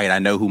like, all right, I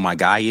know who my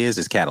guy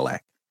is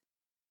Cadillac.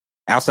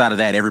 Outside of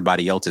that,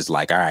 everybody else is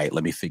like, all right,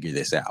 let me figure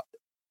this out.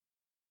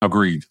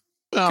 Agreed.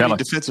 Well,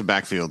 defensive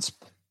backfield's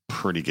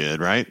pretty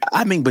good, right?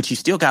 But you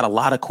still got a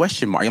lot of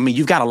question marks.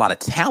 You've got a lot of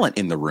talent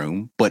in the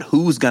room, but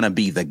who's going to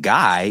be the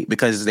guy?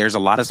 Because there's a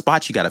lot of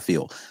spots you got to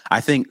fill.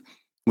 I think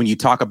when you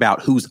talk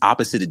about who's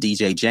opposite of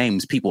DJ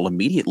James, people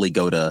immediately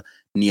go to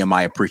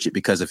Nehemiah Pritchett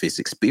because of his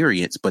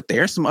experience. But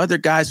there's some other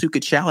guys who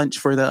could challenge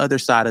for the other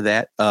side of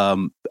that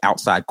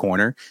outside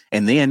corner.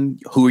 And then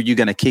who are you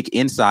going to kick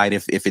inside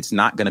if it's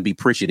not going to be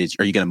Pritchett?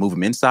 Are you going to move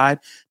him inside?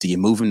 Do you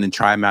move him and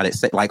try him out at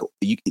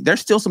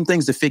there's still some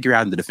things to figure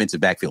out in the defensive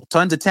backfield.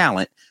 Tons of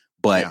talent.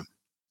 But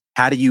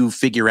how do you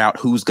figure out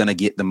who's going to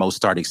get the most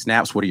starting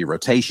snaps? What are your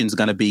rotations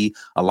going to be?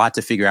 A lot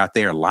to figure out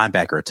there.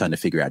 Linebacker, a ton to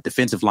figure out.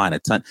 Defensive line, a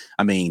ton.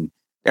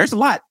 There's a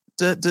lot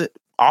to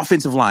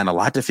offensive line, a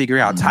lot to figure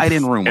out. Tight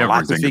end room, a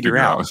lot to figure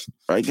out.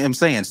 Right? I'm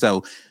saying.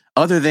 So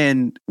other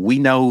than we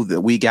know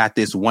that we got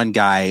this one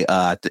guy,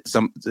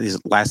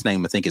 his last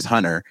name I think is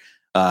Hunter,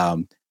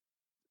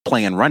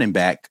 playing running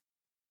back,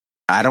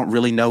 I don't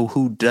really know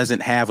who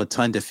doesn't have a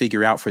ton to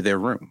figure out for their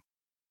room.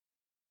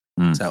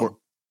 So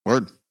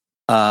word.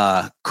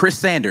 Chris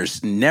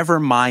Sanders, never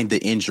mind the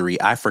injury.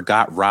 I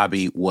forgot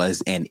Robbie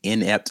was an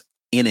inept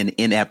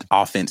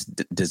offense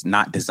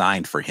not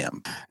designed for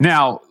him.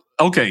 Now,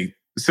 okay,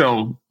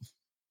 so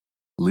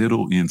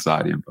little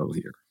inside info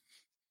here.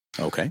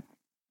 Okay.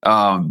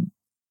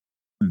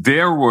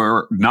 There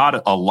were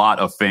not a lot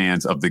of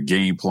fans of the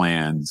game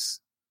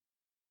plans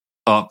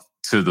up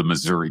to the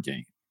Missouri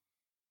game.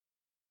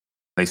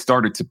 They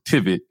started to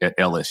pivot at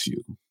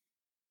LSU.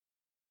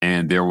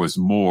 And there was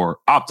more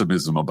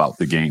optimism about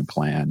the game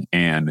plan,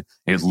 and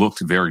it looked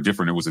very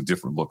different. It was a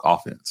different look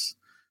offense.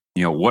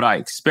 What I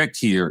expect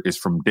here is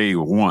from day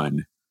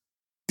one,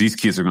 these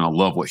kids are going to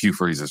love what Hugh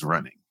Freeze is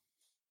running,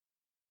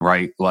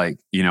 right?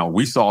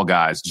 We saw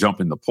guys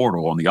jump in the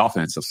portal on the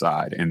offensive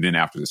side, and then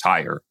after this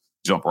hire,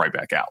 jump right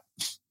back out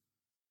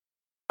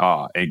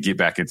and get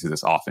back into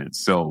this offense.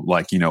 So,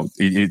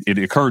 it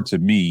occurred to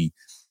me,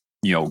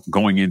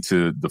 going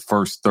into the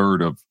first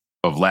third of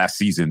last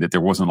season that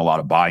there wasn't a lot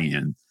of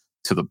buy-in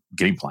to the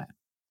game plan,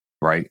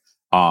 right?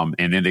 And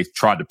then they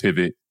tried to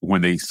pivot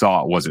when they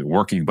saw it wasn't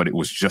working, but it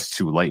was just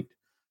too late.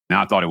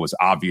 Now I thought it was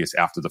obvious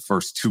after the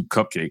first 2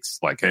 cupcakes,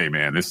 like, hey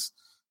man, this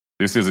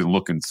isn't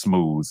looking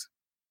smooth.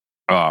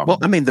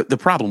 The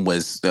problem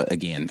was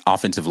again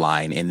offensive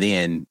line, and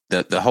then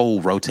the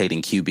whole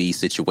rotating QB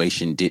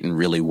situation didn't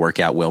really work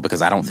out well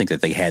because I don't think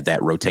that they had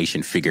that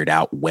rotation figured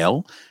out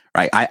well,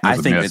 right? I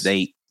think that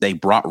they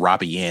brought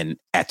Robbie in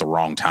at the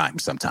wrong time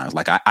sometimes.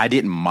 I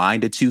didn't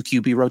mind a 2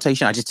 QB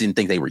rotation. I just didn't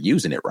think they were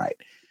using it right.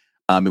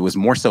 It was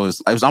more so, it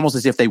was almost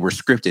as if they were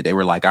scripted. They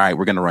were like, all right,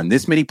 we're going to run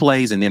this many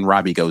plays and then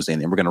Robbie goes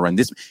in and we're going to run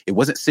this. It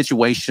wasn't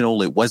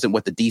situational. It wasn't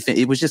what the defense,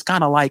 it was just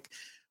kind of like,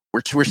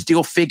 we're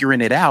still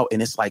figuring it out.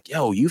 And it's like,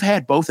 yo, you've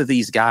had both of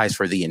these guys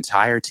for the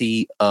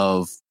entirety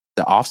of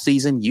the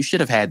offseason. You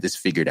should have had this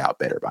figured out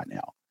better by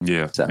now.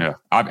 Yeah.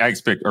 I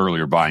expect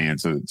earlier buy-in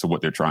to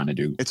what they're trying to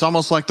do. It's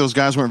almost like those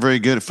guys weren't very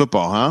good at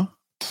football, huh?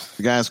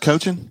 The guys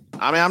coaching?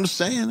 I'm just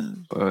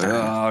saying.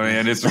 Oh,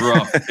 man, it's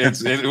rough.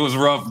 It was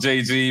rough,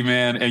 JG,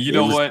 man. And you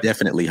know what?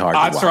 Definitely hard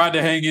I tried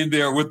to hang in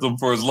there with them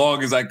for as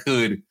long as I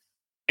could.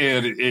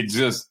 And it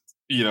just,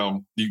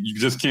 you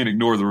just can't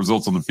ignore the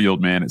results on the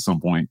field, man, at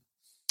some point.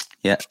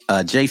 Yeah.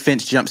 Jay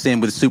Finch jumps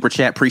in with a super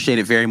chat. Appreciate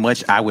it very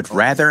much. I would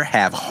rather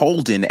have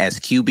Holden as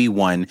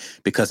QB1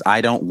 because I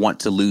don't want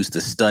to lose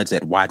the studs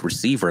at wide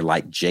receiver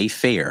like Jay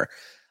Fair.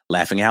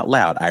 Laughing out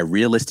loud. I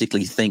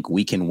realistically think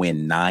we can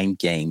win 9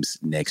 games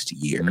next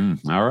year.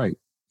 All right.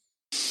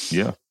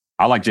 Yeah.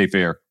 I like Jay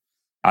Fair.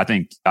 I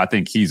think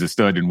he's a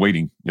stud in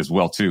waiting as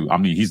well, too.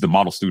 He's the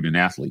model student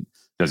athlete.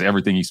 Does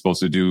everything he's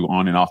supposed to do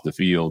on and off the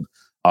field.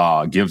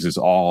 Gives us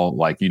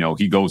all,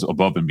 he goes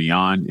above and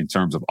beyond in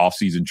terms of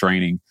off-season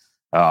training.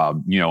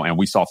 And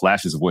we saw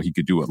flashes of what he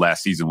could do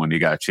last season when they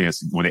got a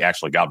chance, when they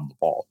actually got him the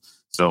ball.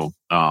 So,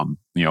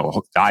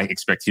 I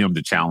expect him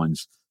to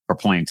challenge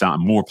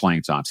for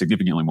playing time,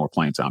 significantly more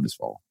playing time this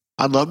fall.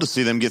 I'd love to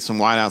see them get some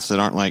wideouts that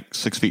aren't like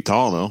 6 feet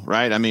tall, though,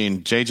 right? I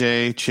mean,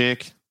 JJ,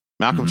 Chick,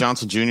 Malcolm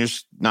Johnson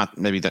Jr.'s not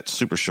maybe that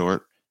super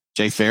short.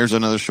 Jay Fair's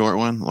another short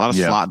one. A lot of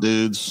slot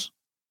dudes.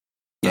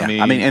 Yeah,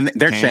 I mean, and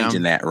they're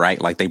changing that, right?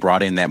 Like they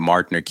brought in that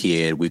Martner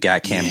kid. We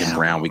got Camden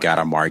Brown. We got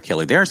Amari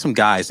Kelly. There are some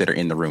guys that are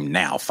in the room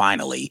now,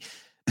 finally,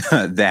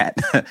 that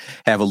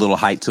have a little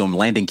height to them.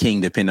 Landon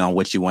King, depending on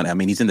what you want. I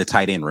mean, he's in the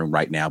tight end room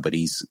right now, but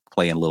he's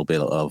playing a little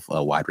bit of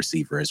a wide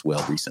receiver as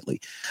well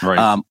recently.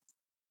 Right.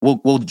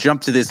 We'll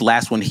jump to this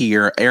last one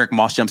here. Eric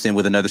Moss jumps in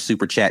with another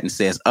super chat and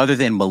says, other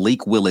than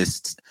Malik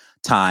Willis'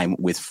 time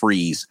with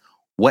Freeze,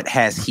 what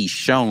has he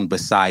shown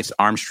besides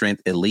arm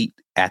strength, elite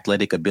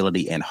athletic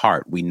ability, and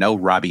heart? We know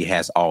Robbie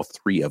has all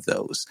three of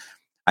those.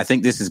 I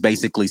think this is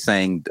basically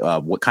saying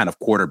what kind of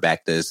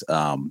quarterback does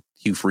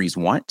Hugh Freeze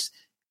want?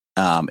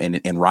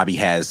 And Robbie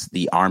has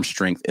the arm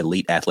strength,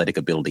 elite athletic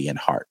ability, and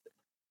heart.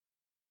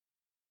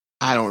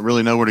 I don't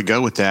really know where to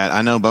go with that.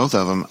 I know both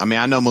of them. I mean,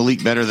 I know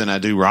Malik better than I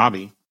do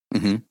Robbie.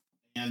 Mm-hmm.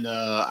 And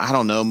I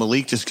don't know.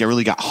 Malik just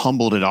really got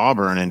humbled at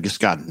Auburn and just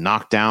got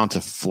knocked down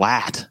to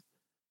flat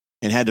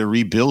and had to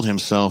rebuild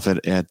himself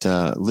at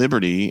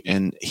Liberty.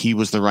 And he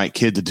was the right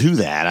kid to do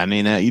that. I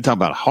mean, you talk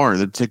about heart.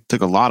 It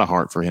took a lot of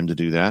heart for him to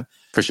do that.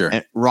 For sure.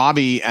 And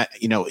Robbie,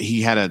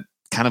 he had a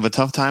kind of a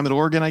tough time at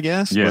Oregon, I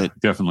guess. Yeah, but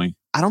definitely.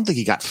 I don't think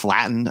he got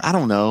flattened. I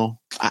don't know.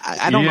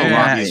 I don't know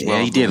Robbie as well.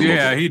 Yeah, he did.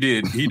 Yeah, he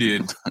did. He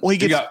did. Well,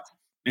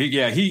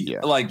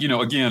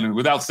 again,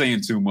 without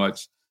saying too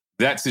much,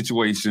 that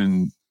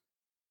situation,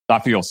 I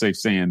feel safe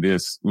saying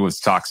this, was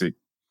toxic,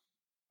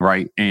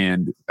 right?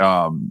 And,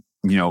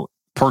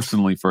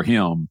 personally for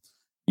him,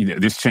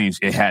 this change,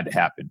 it had to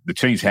happen. The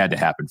change had to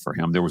happen for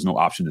him. There was no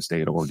option to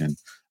stay at Oregon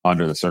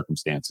under the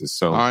circumstances.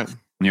 So,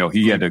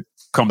 he had to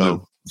come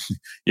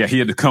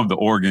to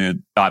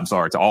Oregon.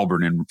 To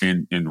Auburn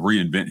and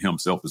reinvent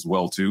himself as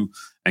well too,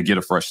 and get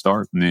a fresh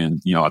start. And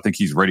then, I think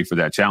he's ready for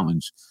that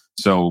challenge.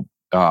 So,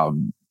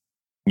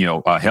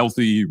 a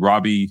healthy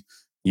Robbie,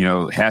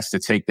 has to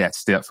take that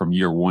step from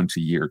year one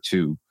to year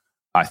two,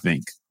 I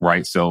think.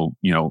 Right. So,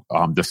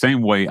 the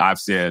same way I've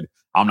said,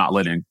 I'm not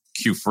letting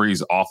Hugh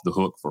Freeze off the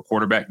hook for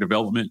quarterback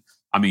development.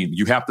 I mean,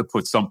 you have to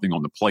put something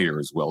on the player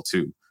as well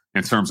too,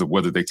 in terms of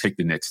whether they take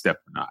the next step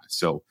or not.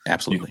 So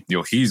absolutely,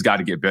 he's got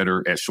to get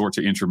better at short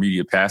to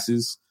intermediate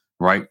passes,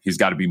 right? He's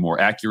got to be more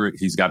accurate.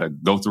 He's got to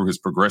go through his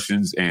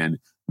progressions and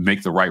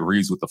make the right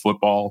reads with the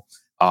football.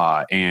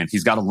 And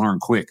he's got to learn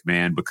quick,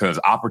 man, because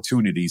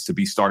opportunities to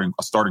be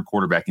a starting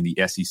quarterback in the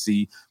SEC,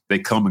 they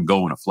come and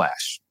go in a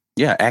flash.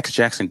 Yeah, ask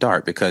Jackson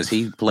Dart, because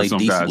he played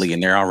decently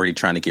and they're already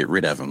trying to get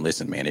rid of him.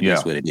 Listen, man, it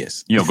is what it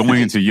is.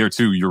 Going into year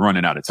two, you're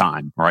running out of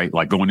time, right?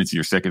 Like going into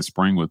your second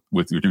spring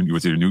with your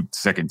new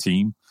second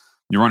team,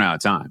 you run out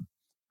of time,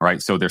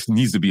 right? So there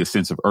needs to be a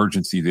sense of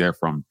urgency there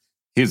from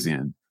his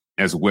end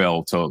as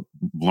well to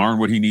learn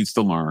what he needs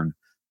to learn,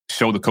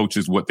 show the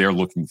coaches what they're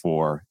looking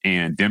for,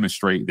 and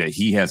demonstrate that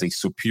he has a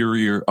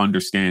superior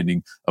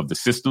understanding of the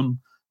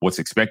system, what's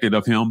expected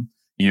of him,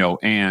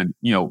 and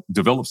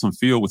develop some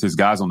feel with his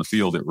guys on the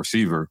field at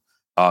receiver.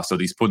 So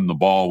that he's putting the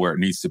ball where it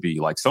needs to be.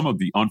 Like some of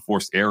the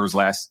unforced errors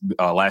last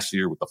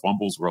year with the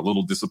fumbles were a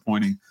little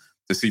disappointing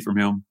to see from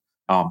him.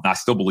 I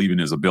still believe in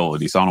his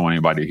ability, so I don't want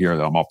anybody to hear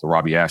that I'm off the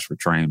Robbie Ashford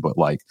train. But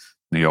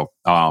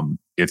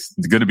it's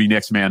going to be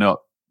next man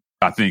up,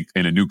 I think,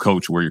 in a new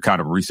coach where you're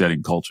kind of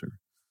resetting culture.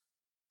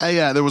 Hey,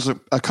 there was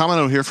a comment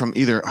over here from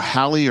either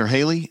Hallie or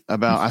Haley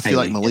about I feel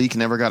like Malik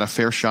never got a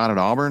fair shot at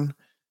Auburn.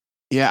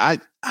 Yeah,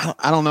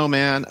 I don't know,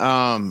 man.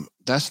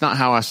 That's not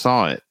how I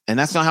saw it, and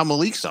that's not how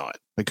Malik saw it,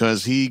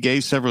 because he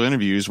gave several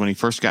interviews when he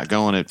first got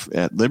going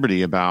at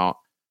Liberty about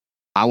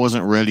I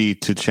wasn't ready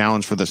to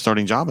challenge for the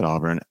starting job at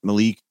Auburn.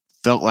 Malik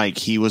felt like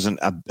he wasn't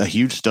a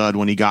huge stud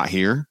when he got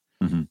here,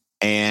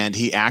 and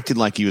he acted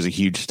like he was a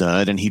huge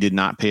stud, and he did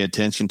not pay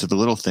attention to the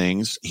little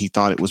things. He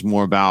thought it was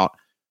more about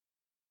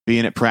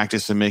being at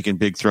practice and making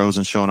big throws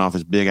and showing off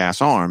his big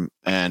ass arm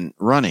and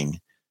running.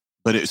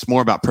 But it's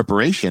more about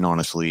preparation,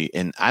 honestly.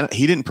 And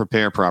he didn't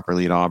prepare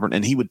properly at Auburn.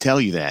 And he would tell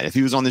you that. If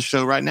he was on this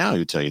show right now, he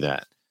would tell you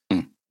that.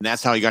 And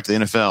that's how he got to the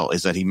NFL,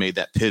 is that he made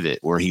that pivot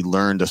where he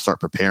learned to start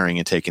preparing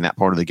and taking that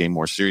part of the game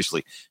more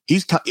seriously.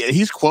 He's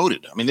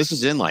quoted. I mean, this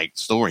is in like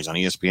stories on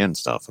ESPN and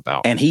stuff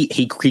about. And he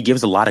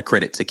gives a lot of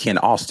credit to Ken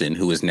Austin,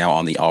 who is now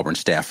on the Auburn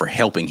staff, for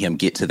helping him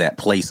get to that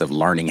place of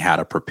learning how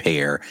to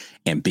prepare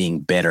and being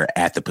better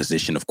at the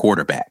position of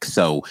quarterback.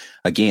 So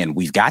again,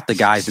 we've got the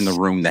guys in the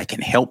room that can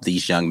help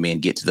these young men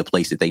get to the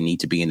place that they need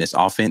to be in this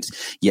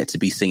offense, yet to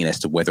be seen as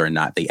to whether or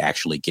not they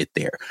actually get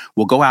there.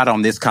 We'll go out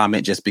on this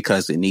comment just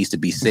because it needs to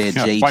be said.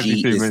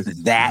 JG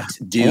is that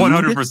dude.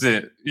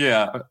 100%.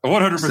 Yeah,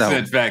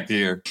 100% fact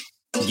here.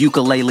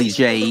 Ukulele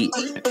J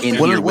in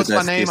here with what's my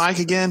us. name, Mike,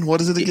 again?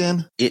 What is it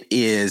again? It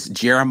is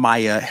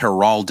Jeremiah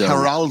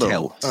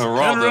Geraldo.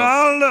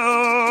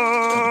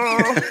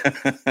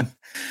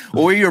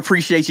 Well, we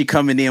appreciate you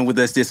coming in with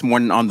us this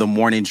morning on the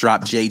Morning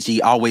Drop, JG.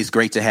 Always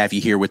great to have you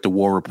here with the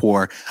War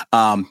Report.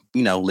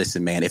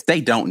 Listen, man, if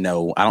they don't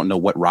know, I don't know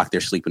what rock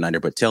they're sleeping under,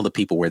 but tell the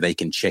people where they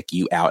can check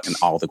you out and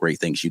all the great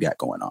things you got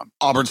going on.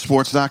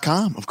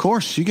 AuburnSports.com. Of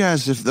course, you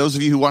guys, if those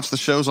of you who watch the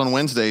shows on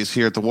Wednesdays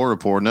here at the War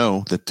Report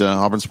know that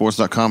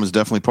AuburnSports.com is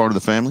definitely part of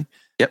the family.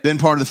 Yep. Been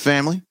part of the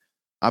family.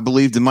 I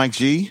believed in Mike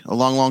G a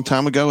long, long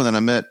time ago, and then I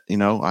met,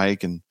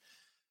 Ike and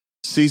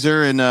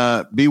Caesar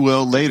and B.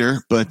 Will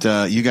later, but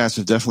you guys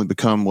have definitely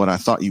become what I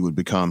thought you would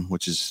become,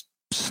 which is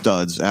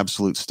studs,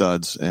 absolute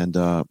studs, and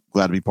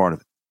glad to be part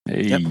of it.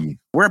 Hey. Yep.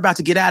 We're about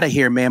to get out of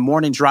here, man.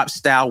 Morning Drop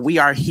style. We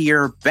are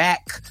here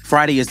back.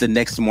 Friday is the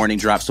next Morning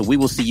Drop, so we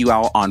will see you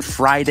all on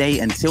Friday.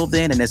 Until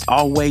then, and as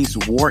always,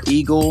 War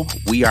Eagle,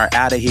 we are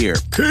out of here.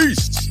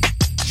 Peace.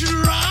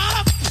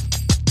 Drop.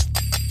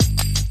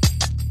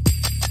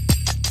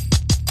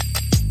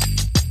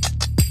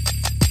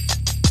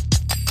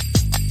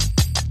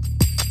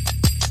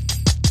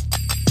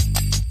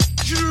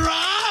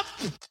 Drop.